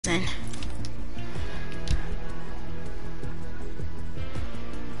season.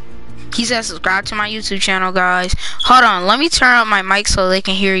 He said subscribe to my YouTube channel, guys. Hold on, let me turn up my mic so they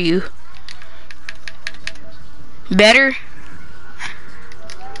can hear you. Better?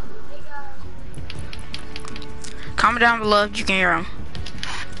 Comment down below if you can hear him.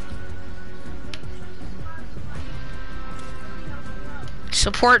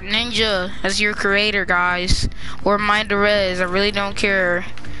 Support Ninja as your creator, guys. Or Mind the Rez, I really don't care.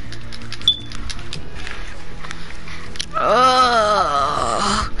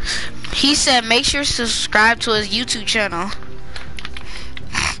 He said make sure to subscribe to his YouTube channel.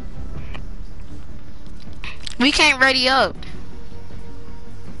 We can't ready up.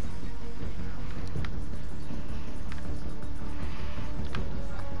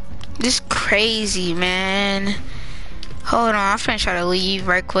 This is crazy, man. Hold on, I'm finna try to leave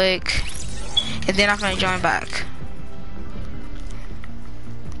right quick. And then I'm finna join back.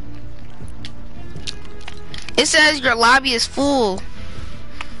 It says your lobby is full.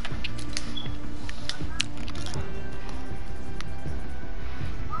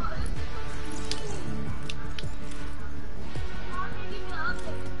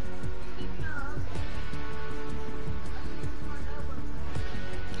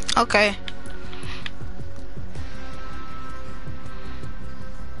 Okay.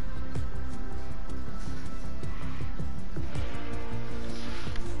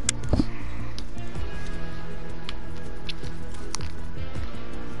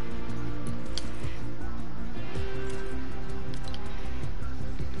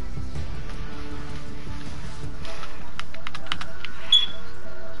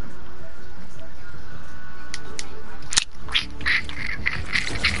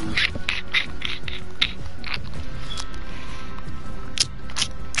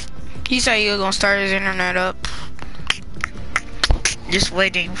 He said he was gonna start his internet up. Just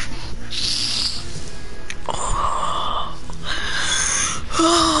waiting.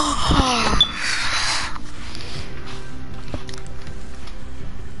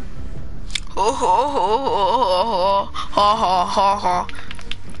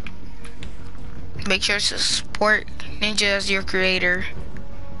 Make sure to support Ninja as your creator.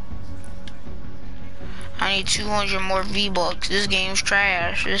 I need 200 more V-Bucks. This game's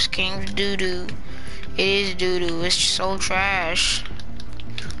trash. This game's doo-doo. It is doo-doo. It's so trash.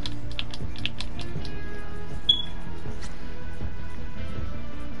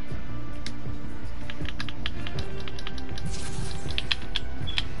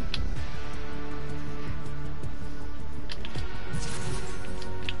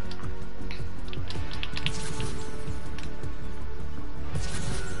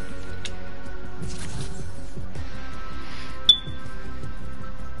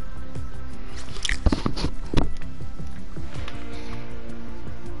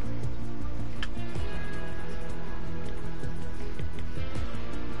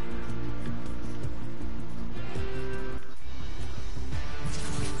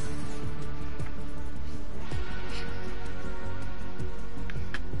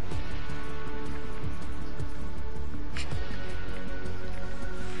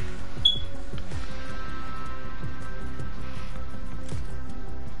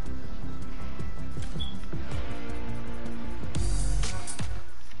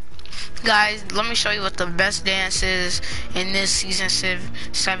 Guys, let me show you what the best dance is in this season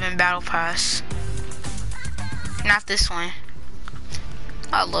 7 battle pass. Not this one.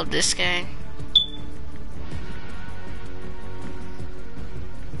 I love this game.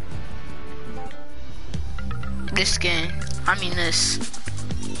 This skin. I mean this.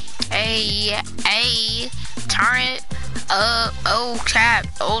 Hey, turn it up. Oh crap.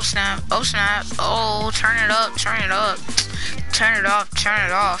 Oh snap. Oh snap. Oh, turn it up. Turn it up. Turn it off. Turn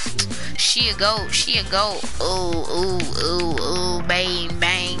it off. She a goat. She a goat. Ooh, ooh, ooh, ooh. Bang,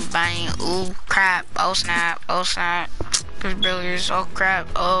 bang, bang. Ooh, crap. Oh snap. Oh snap. Brilliers. Oh crap.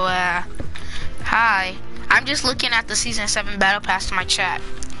 Oh hi. I'm just looking at the season 7 battle pass to my chat.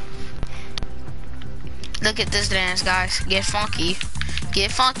 Look at this dance, guys. Get funky.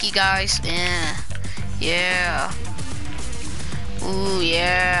 Get funky, guys. Yeah. Yeah. Ooh,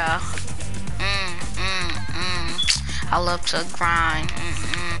 yeah. I love to grind.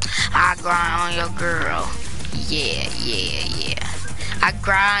 I grind on your girl. Yeah, yeah, yeah. I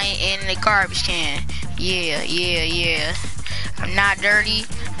grind in the garbage can. Yeah, yeah, yeah. I'm not dirty.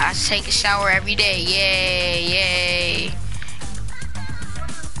 I take a shower every day. Yay, yay.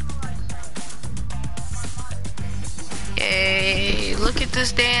 Yay. Look at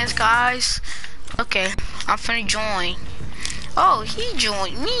this dance, guys. Okay, I'm finna join. Oh, he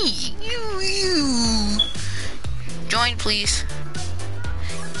joined me. You. Join, please.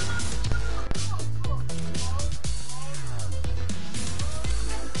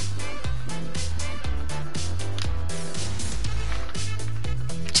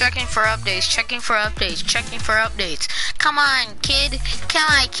 checking for updates, checking for updates, checking for updates. Come on, kid. Come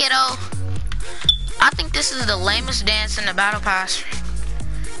on, kiddo. I think this is the lamest dance in the battle pass.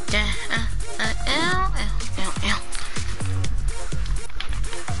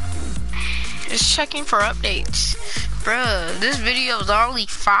 Just checking for updates. Bruh, this video is only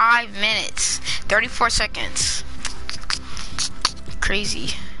 5 minutes, 34 seconds.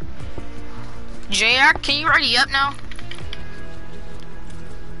 Crazy. JR, can you ready up now?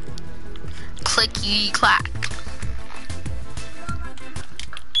 Clicky clack.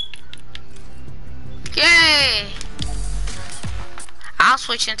 Yay! I'll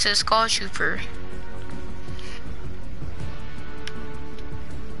switch into the Skull Trooper.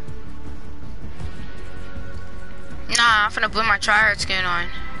 Nah, I'm finna put my tryhard skin on.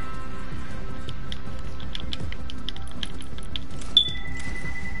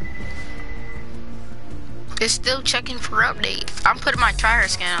 It's still checking for updates. I'm putting my tryhard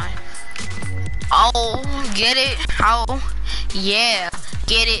skin on. Oh, get it? Oh, yeah,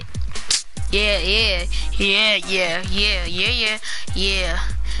 get it? Yeah, yeah, yeah, yeah, yeah, yeah, yeah, yeah.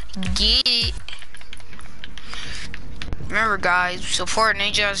 Get it? Remember, guys, support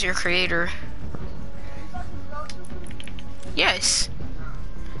Ninja as your creator. Yes.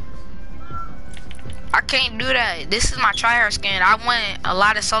 I can't do that. This is my tryhard skin. I won a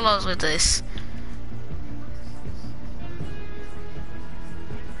lot of solos with this.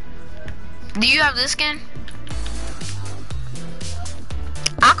 Do you have this skin?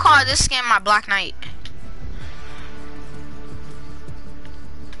 I call this skin my Black Knight.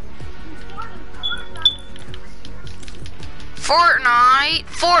 Fortnite.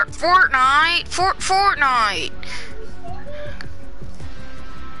 Fortnite.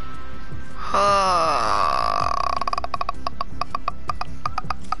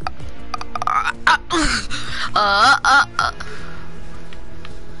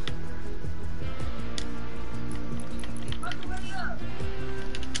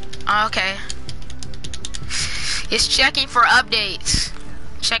 Okay. It's checking for updates.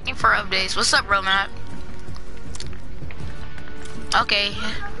 Checking for updates. What's up, Romap? Okay.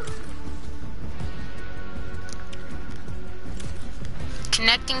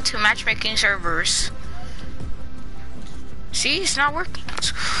 Connecting to matchmaking servers. See, it's not working.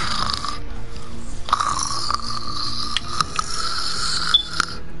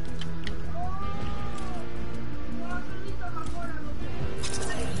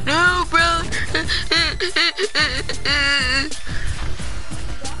 No, bro.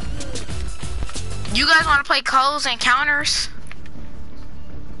 You guys want to play calls and counters?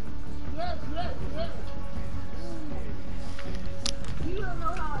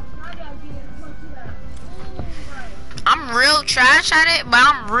 I'm real trash at it, but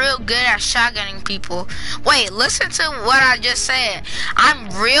I'm real good at shotgunning people. Wait, listen to what I just said. I'm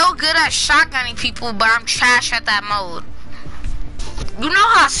real good at shotgunning people, but I'm trash at that mode. You know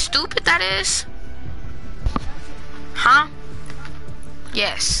how stupid that is? Huh?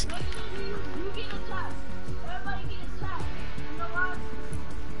 Yes.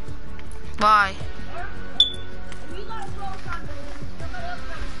 Why?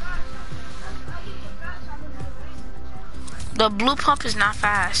 The blue pump is not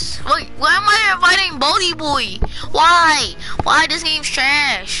fast. Wait, why am I inviting Bodie Boy? Why? Why this game's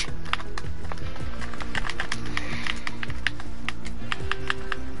trash?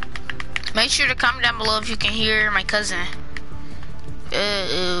 Make sure to comment down below if you can hear my cousin.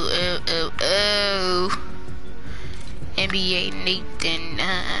 NBA Nathan.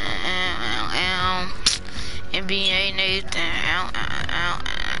 NBA Nathan.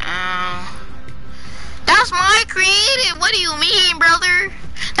 That's my creative. What do you mean, brother?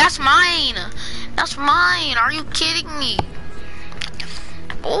 That's mine. That's mine. Are you kidding me?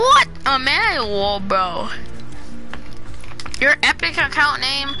 What? Emmanuel, bro. Your Epic account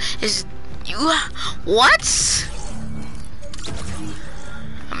name is you. What?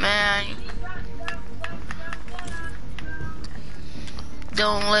 Man.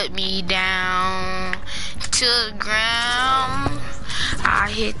 Don't let me down to the ground.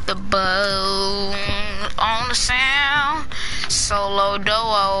 I hit the bow on the sound. Solo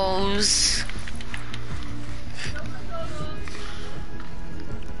DUOS.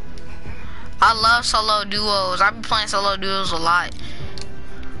 I love solo duos. I've been playing solo duos a lot.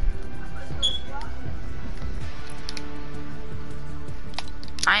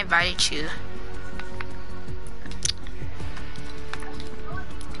 I invited you.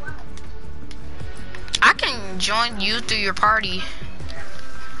 I can join you through your party.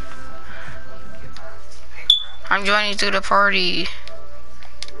 I'm joining through the party.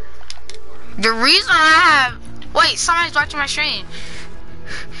 The reason I have... Wait, somebody's watching my stream.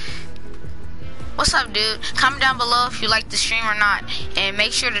 What's up, dude? Comment down below if you like the stream or not, and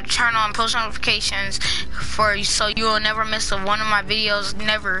make sure to turn on post notifications so you will never miss one of my videos.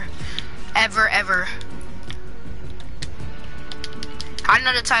 Never, ever, ever. I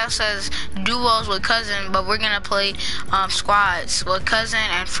know the title says duos with cousin, but we're gonna play squads with cousin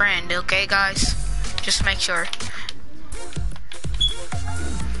and friend. Okay, guys? Just make sure.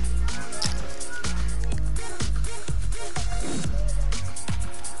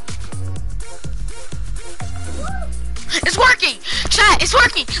 It's working! Chat, it's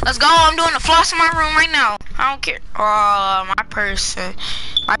working! Let's go. I'm doing the floss in my room right now. I don't care. Oh, my person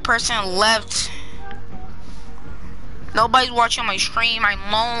left. Nobody's watching my stream. I'm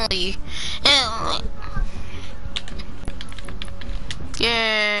lonely.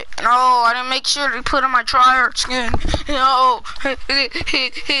 Yeah. No, I didn't make sure to put on my tryhard skin. No.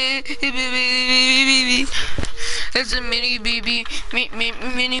 It's a mini BB.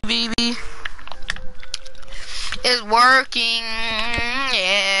 Mini BB. It's working.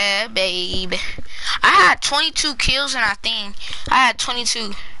 Yeah, babe. I had 22 kills in that thing. I had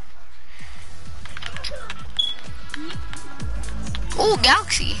 22. Ooh,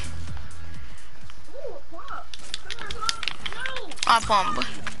 Galaxy. I pump.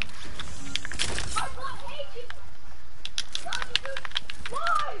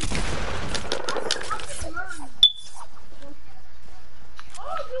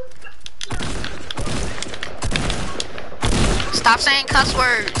 Stop saying cuss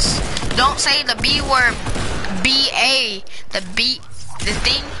words. Don't say the B word. B-A. The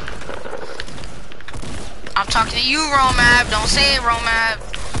thing. I'm talking to you, Romab. Don't say it, Romab.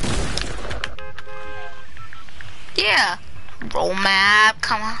 Yeah. Romab,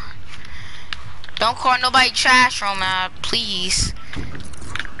 come on. Don't call nobody trash, Romab, please.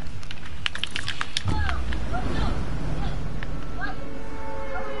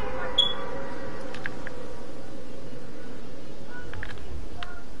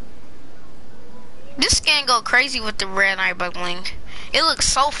 This skin go crazy with the red eye buckling. It looks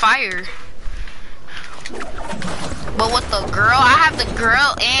so fire. But with the girl, I have the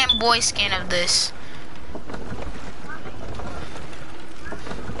girl and boy skin of this.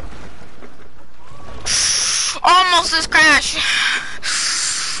 Almost this crash.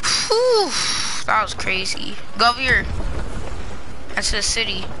 Whew, that was crazy. Go over here. That's the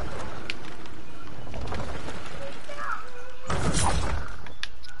city.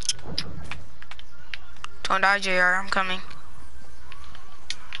 Don't die, JR. I'm coming.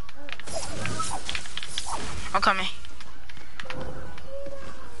 I'm coming.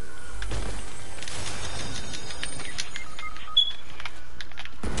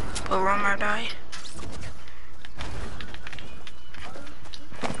 Will Romer die?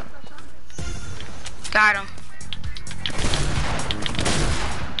 Got him.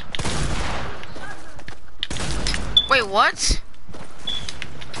 Wait, what?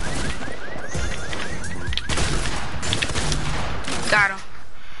 Got him.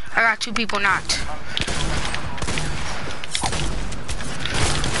 I got 2 people knocked.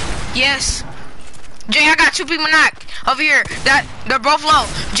 Yes. Jay, I got 2 people knocked. Over here. They're both low.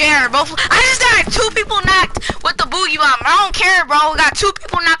 Jay, both low. I just got 2 people knocked with the boogie bomb. I don't care, bro. We got 2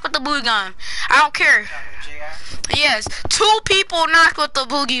 people knocked with the boogie bomb. I don't care. Yes. 2 people knocked with the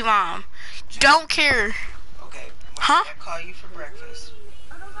boogie bomb. Don't care. Okay. Huh? I call you for breakfast.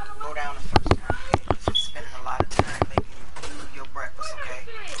 Go down the first time. Okay? You're spending a lot of time making your breakfast, okay?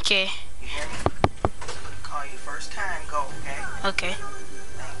 Okay. You hear me? Call you first time, go, okay? Okay.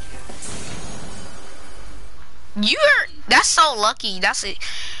 Thank you. That's so lucky. That's it.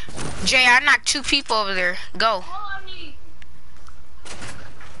 Jay, I knocked 2 people over there. Go.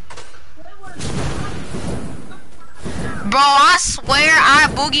 Bro, I swear I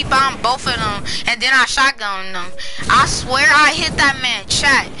boogie bombed both of them and then I shotgunned them. I swear I hit that man.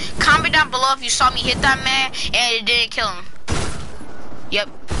 Chat, comment down below if you saw me hit that man and it didn't kill him. Yep.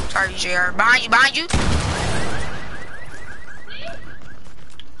 Sorry, JR. Behind you, behind you.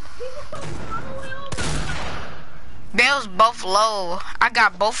 They was both low. I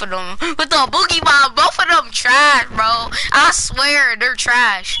got both of them. With the boogie bomb, both of them trash, bro. I swear, they're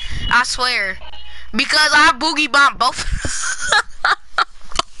trash. I swear. Because I boogie bomb both.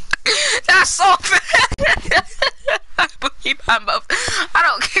 That's so bad. I boogie bomb both. I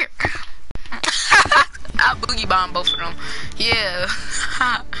don't care. I boogie bomb both of them. Yeah.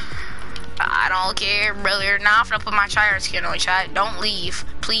 I don't care, brother. Now I'm gonna put my tryhard skin on, chat. Don't leave.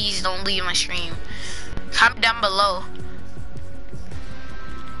 Please don't leave my stream. Comment down below.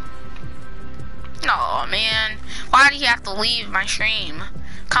 No, man. Why do you have to leave my stream?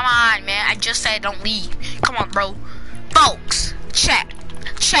 Come on, man. I just said don't leave. Come on, bro. Folks, chat.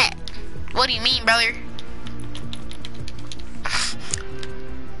 What do you mean, brother?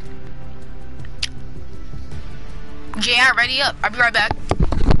 JR, ready up. I'll be right back.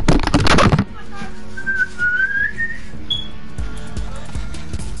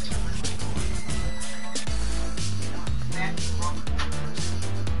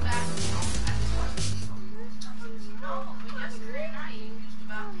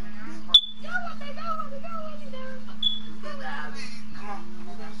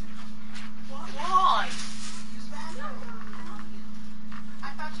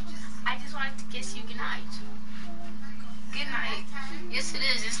 I just wanted to kiss you goodnight. Good night. Yes, it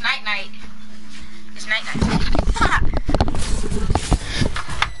is. It's night night. It's night night.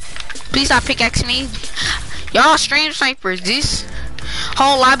 Please stop pickaxing me. Y'all stream snipers. This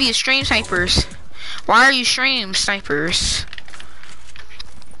whole lobby is stream snipers. Why are you stream snipers?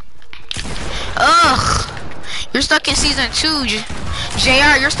 Ugh. You're stuck in season 2.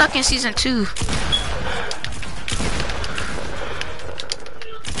 JR, you're stuck in season 2.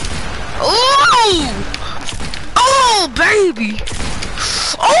 Oh! Oh, baby!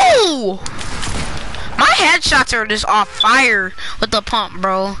 Oh! My headshots are just off fire with the pump,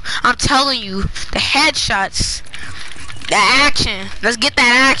 bro. I'm telling you, the headshots, the action. Let's get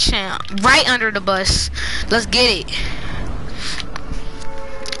that action right under the bus. Let's get it.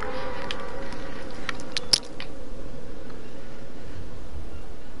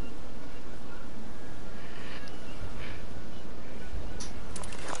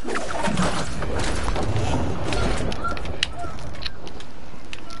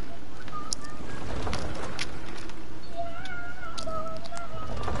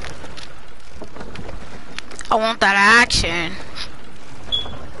 I want that action.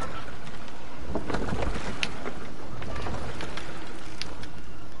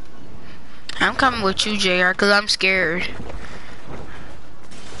 I'm coming with you, JR, because I'm scared.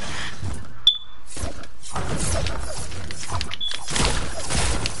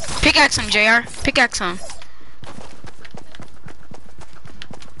 Pickaxe him, JR. Pickaxe him.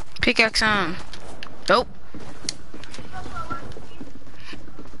 Pickaxe him. Nope.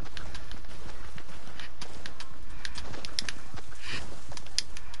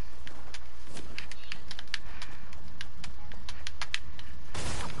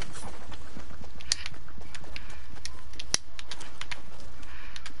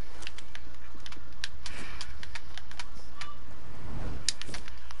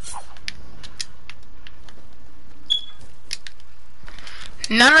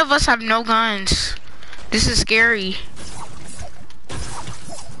 None of us have no guns. This is scary.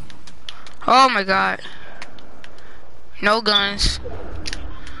 Oh my god. No guns.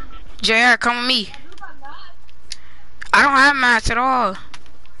 JR, come with me. I don't have mats at all.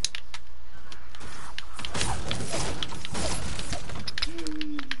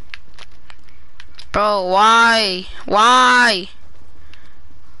 Bro, why? Why?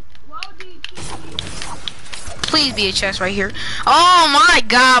 Please be a chest right here. Oh my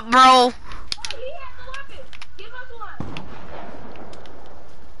god, bro.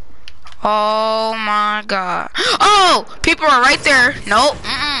 Oh my god. Oh, people are right there. Nope.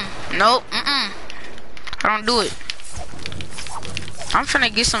 Nope. I don't do it. I'm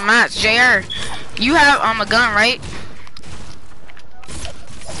finna get some mats. JR, you have a gun, right?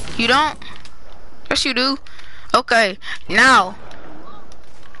 You don't? Yes, you do. Okay, now.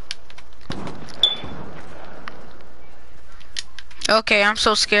 Okay, I'm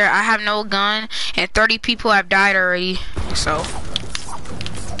so scared. I have no gun, and 30 people have died already. So.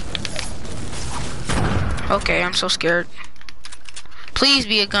 Okay, I'm so scared. Please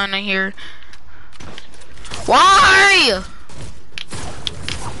be a gun in here. Why?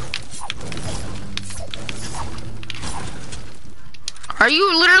 Are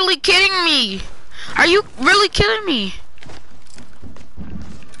you literally kidding me? Are you really kidding me?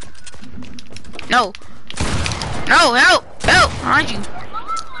 No. No, help! Help! Behind you.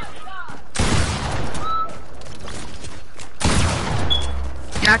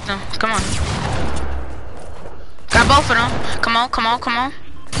 Knock them. Come on. Got both of them. Come on, come on, come on.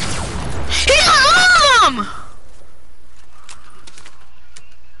 He's on them!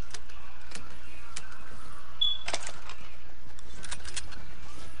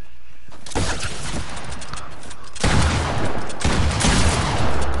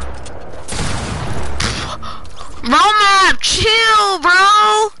 Roma, chill,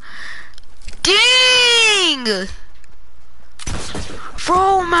 bro. Dang.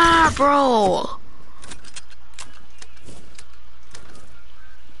 Roma, bro.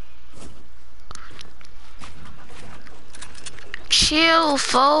 Chill,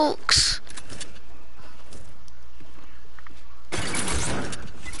 folks.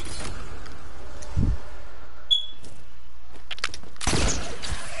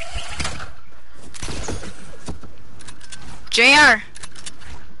 JR,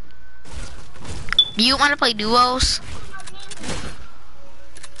 do you want to play duos?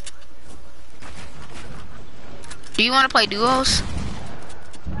 Do you want to play duos?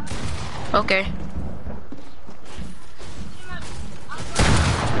 Okay.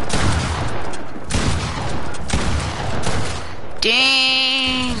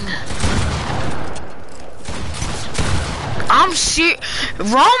 Dang. I'm serious.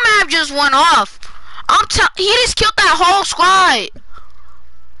 Romap just went off. He just killed that whole squad.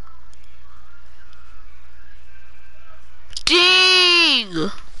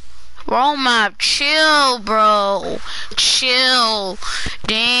 Dang. Romap, chill, bro. Chill.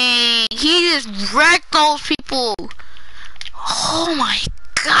 Dang. He just wrecked those people. Oh my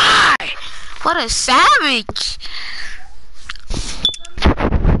god. What a savage.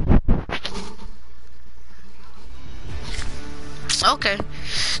 Okay,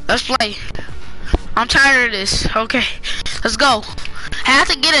 let's play. I'm tired of this. Okay, let's go. I have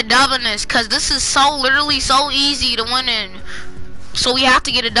to get a dub in this because this is literally so easy to win in. So we have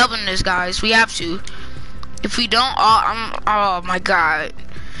to get a dub in this, guys. We have to. If we don't, oh my god.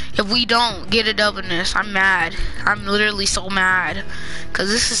 If we don't get a dub in this, I'm mad. I'm literally so mad because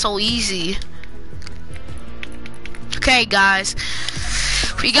this is so easy. Okay, guys,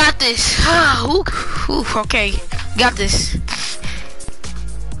 we got this. Okay, got this.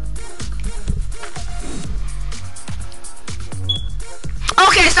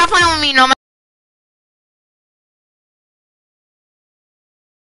 Okay, stop playing with me, no man.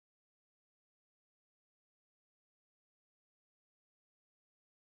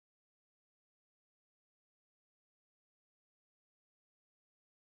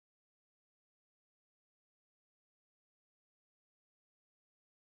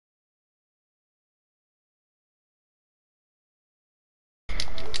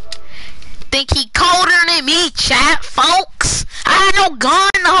 Think he colder than me, chat, folks. I had no gun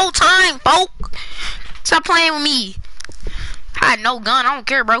the whole time, folks. Stop playing with me. I had no gun. I don't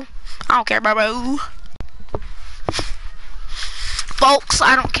care, bro. I don't care, bro. Folks,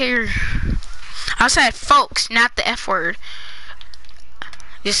 I don't care. I said folks, not the F word.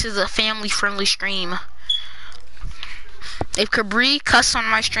 This is a family-friendly stream. If Cabri cuss on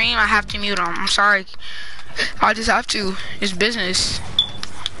my stream, I have to mute him. I'm sorry. I just have to. It's business.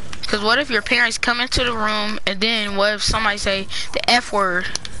 Because what if your parents come into the room and then what if somebody say the F word?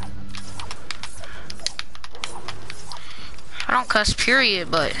 I don't cuss, period,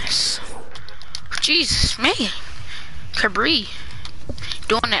 but Jesus, man. Cabri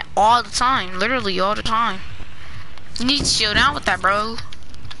doing that all the time, literally all the time. You need to chill down with that, bro.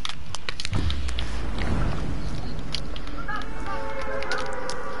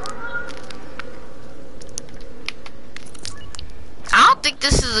 I don't think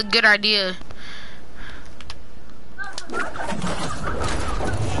this is a good idea.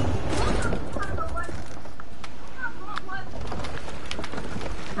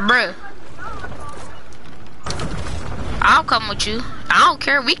 Bruh. I'll come with you. I don't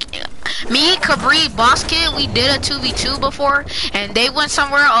care. Me and Cabri, Boss Kid, we did a 2v2 before, and they went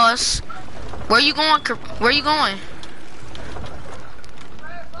somewhere else. Where you going? Where you going?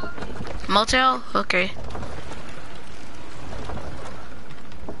 Motel? Okay.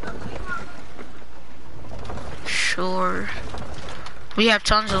 Sure. We have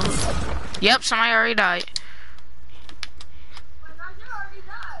tons of. Yep, somebody already died.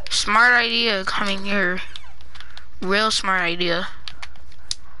 Smart idea coming here. Real smart idea.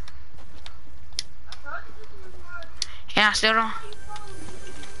 Yeah, I still don't.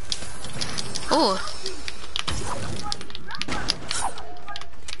 Ooh.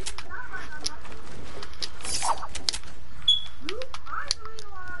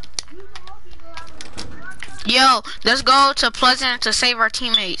 Yo, let's go to Pleasant to save our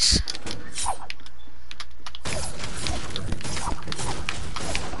teammates.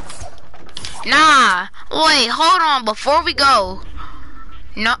 Nah, wait, hold on, before we go.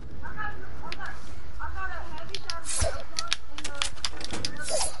 No.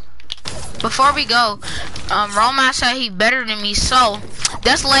 Before we go, Roma said he better than me, so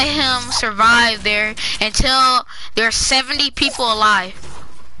let's let him survive there until there's 70 people alive.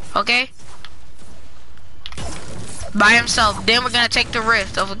 Okay? By himself. Then we're gonna take the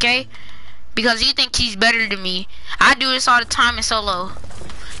rift, okay? Because he thinks he's better than me. I do this all the time in solo.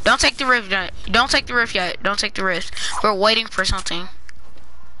 Don't take the rift yet. Don't take the rift yet. Don't take the rift. We're waiting for something.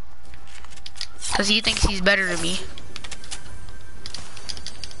 Because he thinks he's better than me.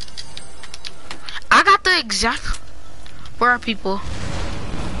 I got the exact... Where are people?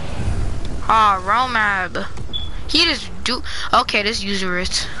 Ah, Romab. He just do... Okay, this user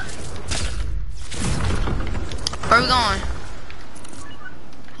is... Where are we going?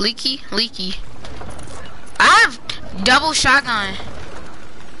 Leaky, leaky. I have double shotgun.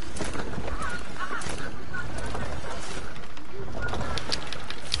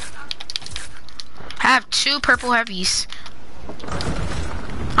 I have 2 purple heavies.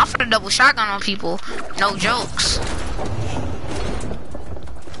 I'm finna double shotgun on people. No jokes.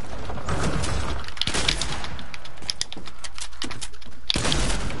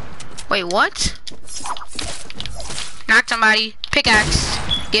 Wait, what? Knock somebody. Pickaxe.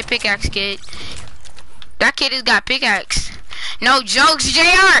 Get pickaxe, kid. That kid has got pickaxe. No jokes,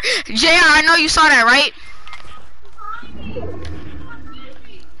 JR! JR, I know you saw that, right?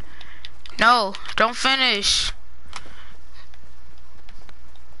 No, don't finish.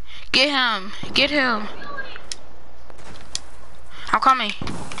 Get him. Get him. I'm coming.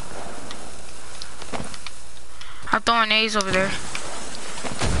 I'm throwing A's over there.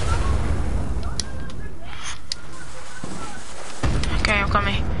 Okay, I'm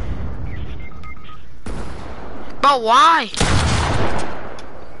coming. But why?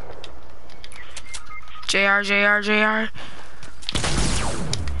 JR, JR, JR.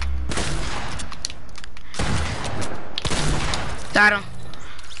 Got him.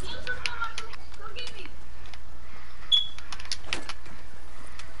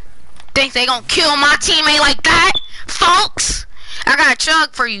 Think they gonna kill my teammate like that, folks? I got a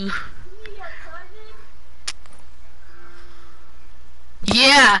chug for you.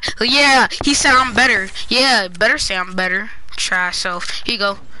 Yeah, yeah, he said I'm better. Yeah, better say I'm better. Try yourself. Here you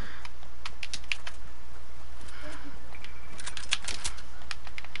go.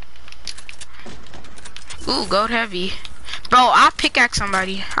 Ooh, gold heavy. Bro, I'll pickaxe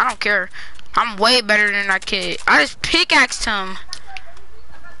somebody. I don't care. I'm way better than that kid. I just pickaxed him.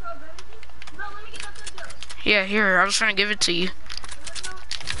 Yeah, here. I was trying to give it to you.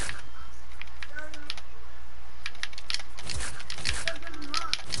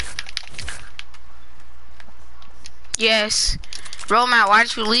 Yes. Roadmap, why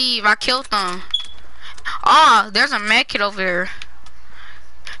did you leave? I killed them. Oh, there's a med kit over there.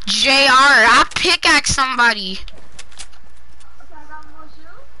 JR, I pickaxed somebody.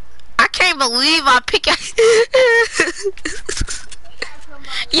 I can't believe I pickaxed.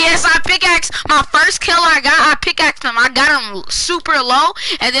 Yes, I pickaxed my first kill I got. I pickaxed him. I got him super low,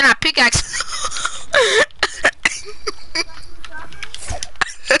 and then I pickaxed.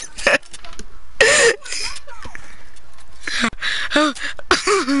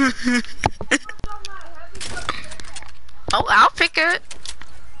 Oh, I'll pick it.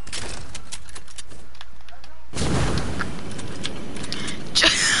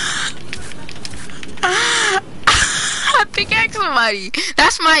 I pickaxe somebody.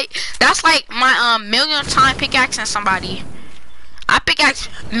 That's like my million time pickaxing somebody. I pickaxe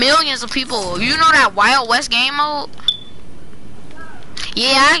millions of people. You know that Wild West game mode?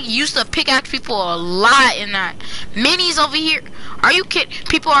 Yeah, I used to pickaxe people a lot in that. Minis over here. Are you kidding?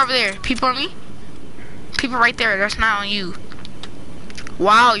 People over there. People on me? People right there. That's not on you.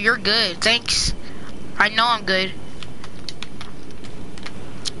 Wow, you're good. Thanks. I know I'm good.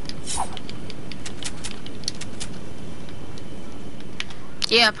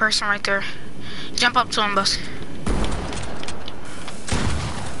 Yeah, person right there. Jump up to him, boss.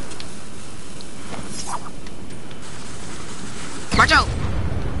 Watch out.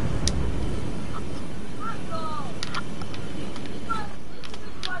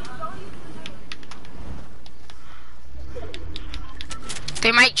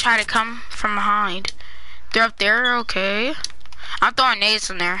 They might try to come from behind. They're up there, okay. I'm throwing nades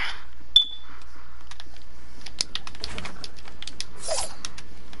in there.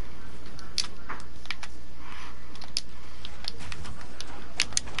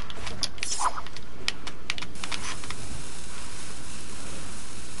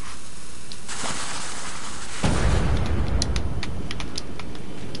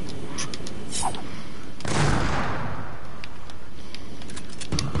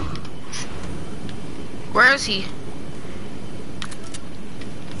 Where is he?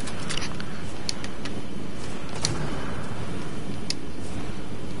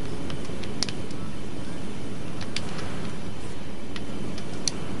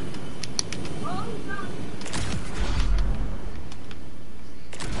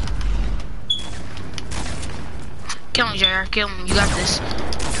 Kill him, JR. Kill him. You got this.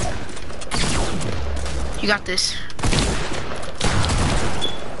 You got this.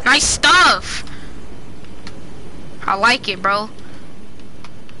 Nice stuff. I like it, bro.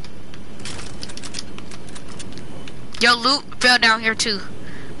 Yo, loot fell down here too.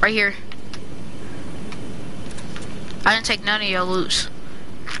 Right here. I didn't take none of your loots.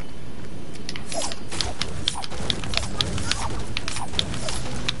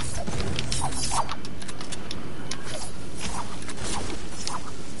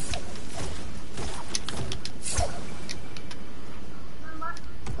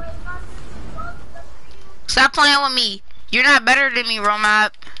 Stop playing with me. You're not better than me,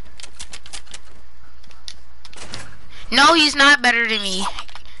 Romap. No, he's not better than me.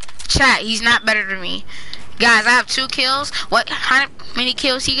 Chat, he's not better than me. Guys, I have 2 kills. What? How many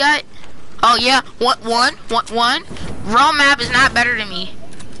kills he got? Oh yeah, one. Romap is not better than me.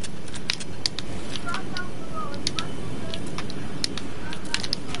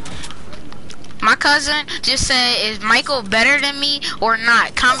 My cousin just said, is Michael better than me or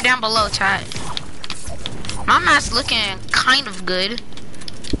not? Comment down below, chat. My max looking kind of good.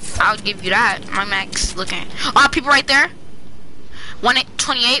 I'll give you that. My max looking. Oh, people right there.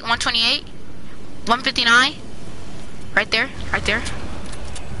 128, 128, 159. Right there, right there.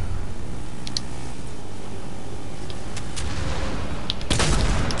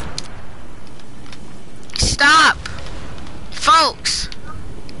 Stop, folks.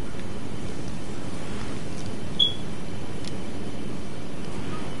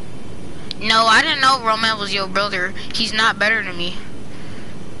 No, I didn't know Roman was your brother. He's not better than me.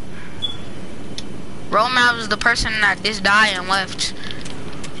 Roman was the person that just died and left.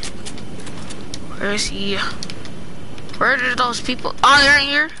 Where is he? Where did those people? Oh, they're in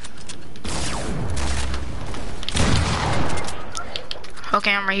here.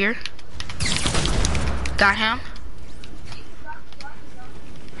 Okay, I'm right here. Got him.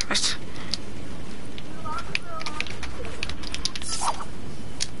 Let's...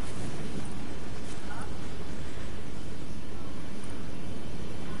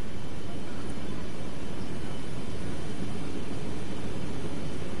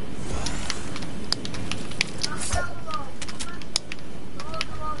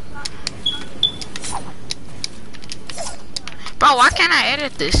 Bro, why can't I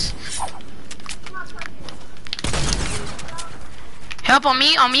edit this? Help on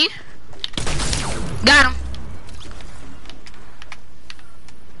me, on me. Got him.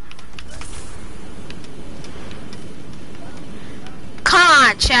 Come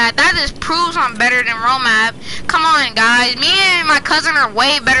on, chat. That just proves I'm better than Romab. Come on, guys. Me and my cousin are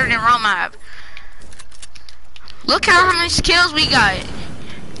way better than Romab. Look how many kills we got.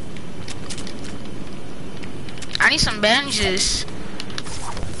 I need some bandages.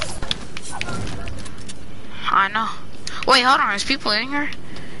 I know. Wait, hold on. There's people in here?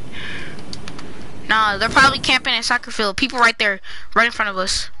 Nah, they're probably camping in soccer field. People right there, right in front of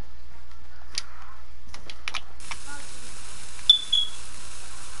us.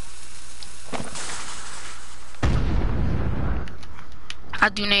 I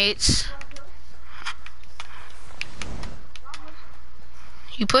do nades.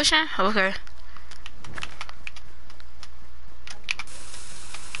 You pushing? Okay.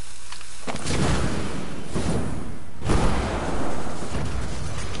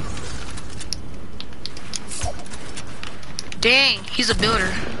 Dang, he's a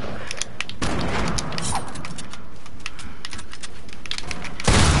builder.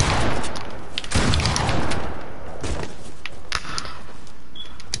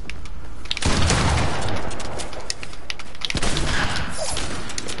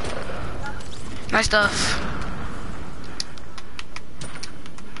 Nice stuff.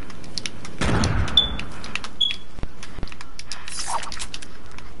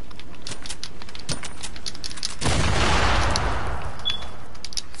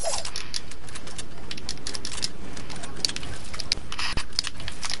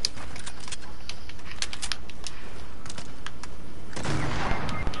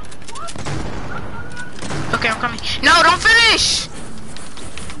 Okay, I'm coming. No, don't finish!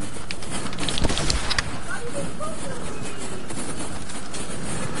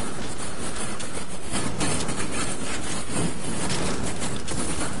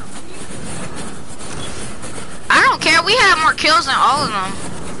 I don't care, we have more kills than all of them.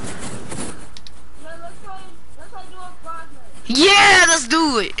 Yeah, let's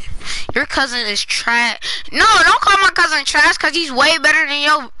do it. Your cousin is trash. No, don't call my cousin trash, cause he's way better than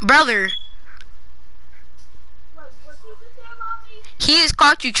your brother. He just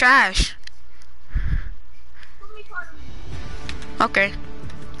called you trash. Okay.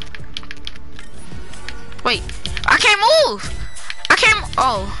 Wait, I can't move. I can't.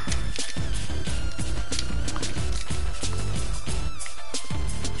 Oh.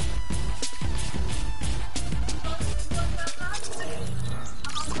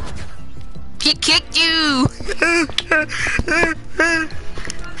 He kicked you.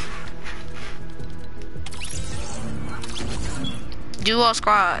 Duo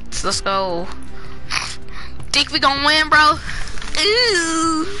squads, let's go. Think we gonna win, bro?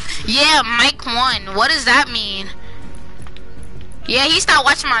 Ooh. Yeah, Mike won. What does that mean? Yeah, he stopped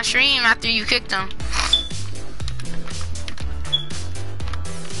watching my stream after you kicked him.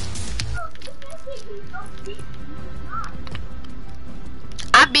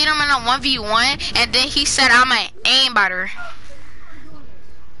 I beat him in a 1v1, and then he said I'm an aimbotter.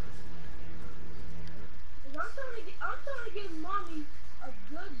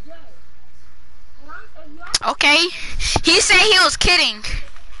 Okay, he said he was kidding.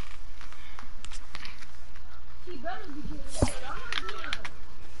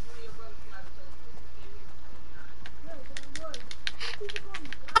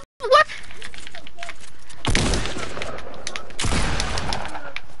 What?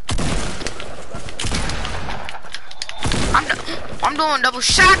 I'm doing double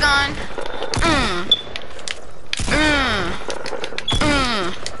shotgun.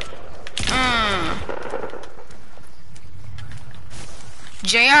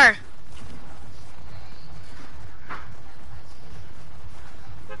 JR.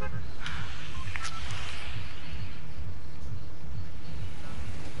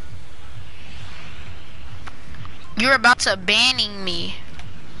 You're about to banning me.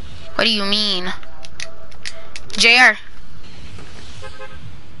 What do you mean? JR.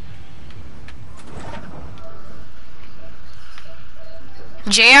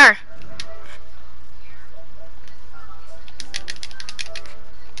 JR.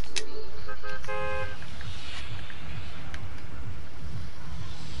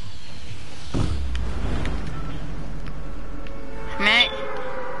 Man,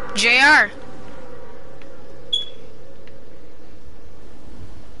 JR.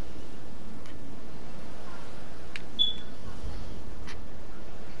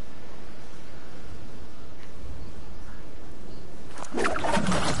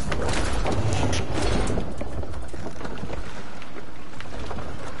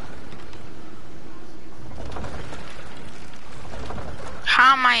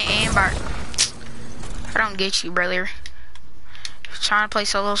 How am I aimbot? I don't get you, brother. Trying to play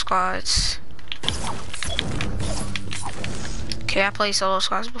solo squads. Okay, I played solo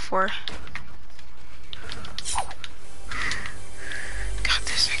squads before. Got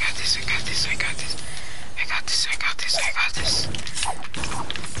this, I got this, I got this, I got this. I got this, I got this, I got this.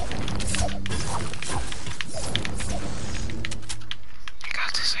 I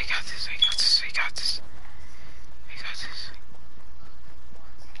got this, I got this, I got this, I got this. I got this.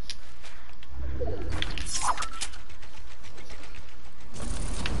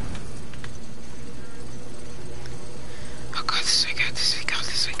 I got this, I got this, I got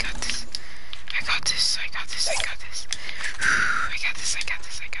this, I got this. I got this, I got this, I got this. I got this, I got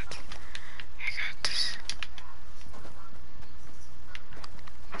this, I got this. I got this.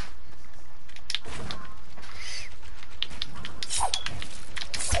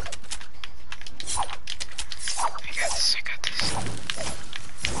 I got this, I got this.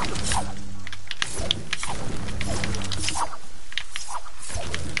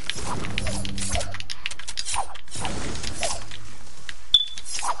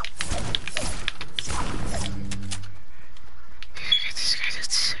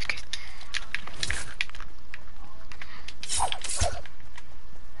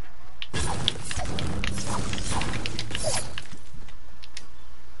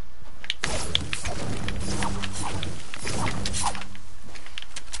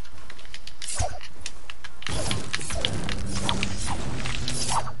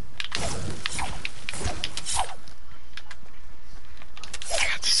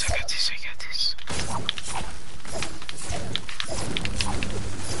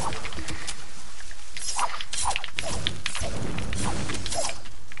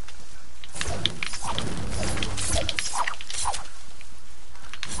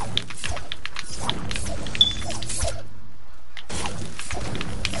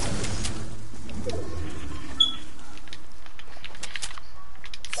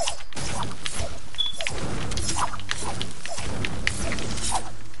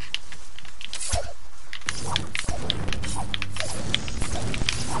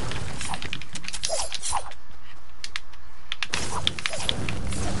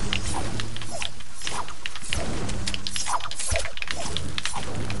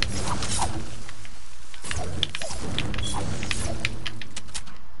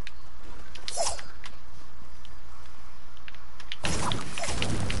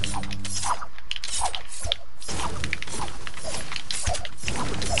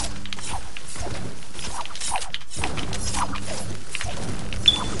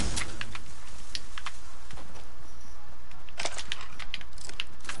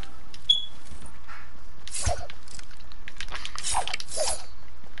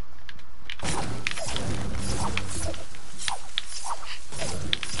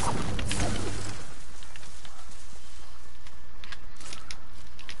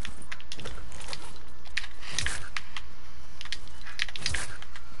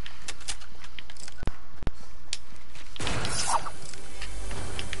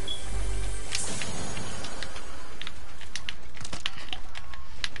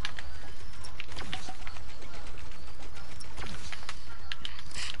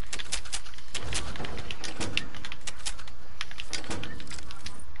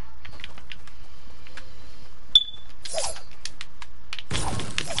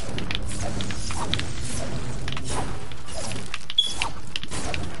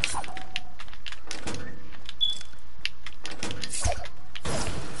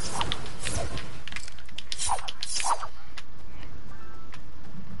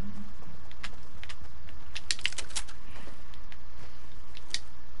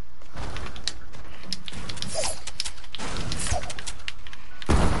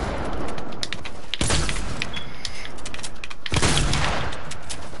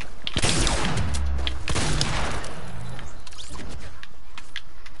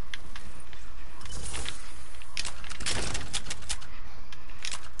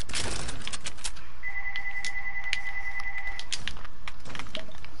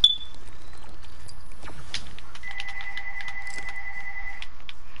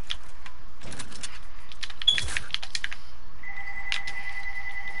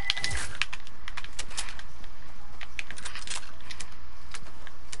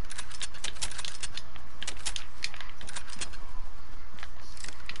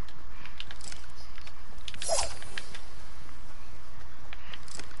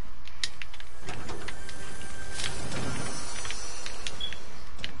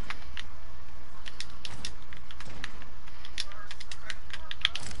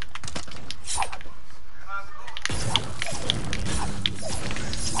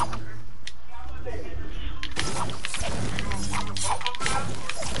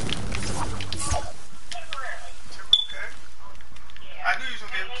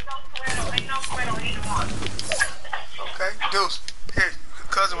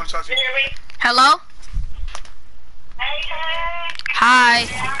 You hear me? Hello? Hey, hey. Hi.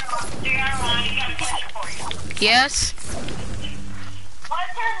 You got a question for you. Yes?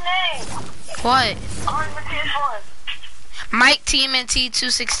 What's your name? What? On the PS1. Mike TMNT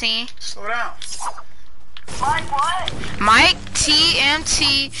 216. Slow down. Mike what? Mike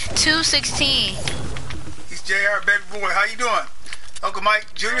TMT 216. He's JR, baby boy. How you doing? Uncle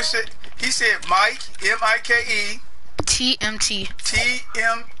Mike Jr. said, he said Mike, M-I-K-E. TMT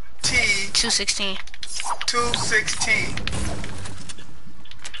TMT 216. 216.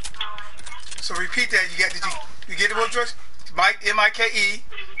 So repeat that. Did you get the book, Joyce? Mike, M-I-K-E.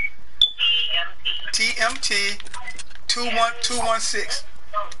 TMT 216.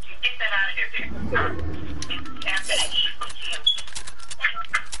 No, you get that out of here, dear. It's after the E for TMT.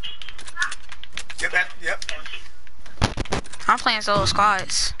 Yep, yep. I'm playing solo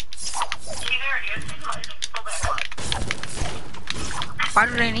squads. See, there it is. Go back one. Why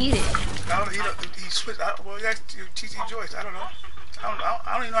do they need it? I don't know. He switched. Well, that's TC Joyce. I don't know.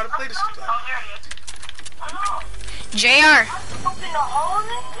 I don't even know how to play this stuff. Oh, there it is. I know. JR. Open the hole in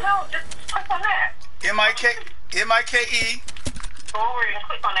it? No, just click on that. M-I-K-E. Go over and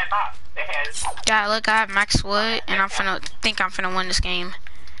click on that box that has. Yeah, look, I have Max Wood, and I'm finna win this game.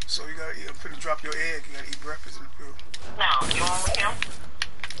 So you're finna drop your egg. You gotta eat breakfast in the field. Now, you on with him?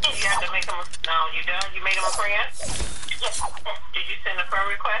 You have to make him no, you done? You made him a friend? Yes. Did you send a friend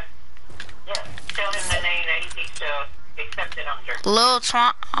request? Yes. Tell him the name that he needs to accept it under. Lil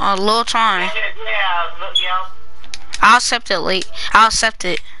Twine. Yeah. I'll accept it late. I'll accept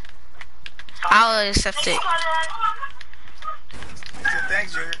it.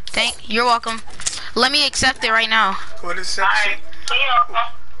 Thanks, Junior. You're welcome. Let me accept it right now. What is section?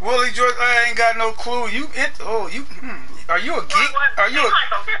 Willie George, I ain't got no clue. Are you a geek? Are you a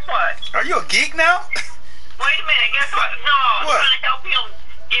geek now? Wait a minute, guess what? No, I'm trying to help him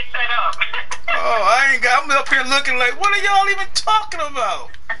get set up. I'm up here looking like, what are y'all even talking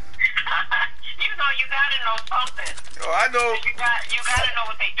about? You gotta know something. Oh, I know. You gotta know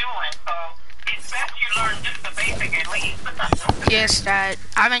what they're doing, so it's best you learn just the basic at least. Yes, Dad.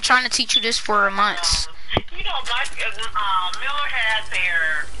 I've been trying to teach you this for months. Miller had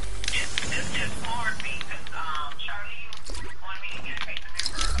their just forward me because Charlie wanted me to get a case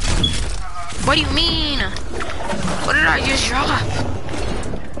of member. What do you mean? What did I just drop?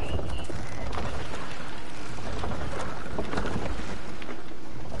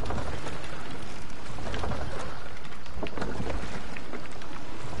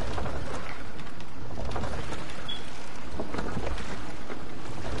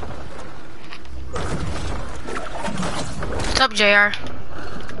 What's up, JR?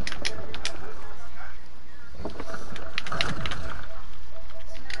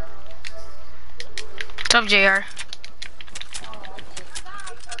 What's up, JR?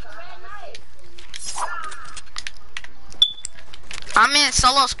 I'm in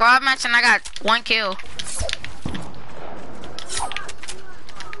solo squad match and I got 1 kill.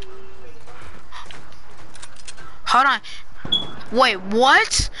 Hold on. Wait,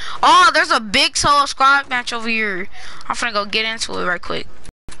 what? Oh, there's a big solo squad match over here. I'm finna go get into it right quick.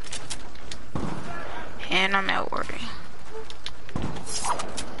 And I'm not worried.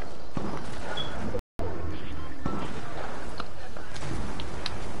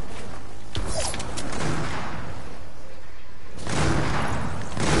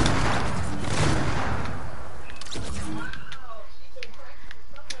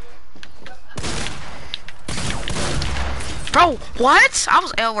 Bro, what? I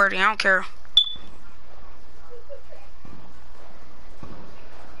was L-wording, I don't care.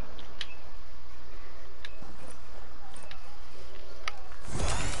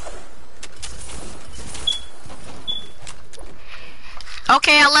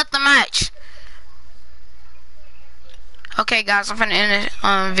 Okay, I left the match. Okay, guys, I'm gonna end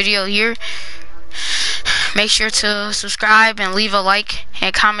the video here. Make sure to subscribe and leave a like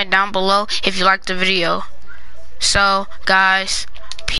and comment down below if you liked the video. So, guys,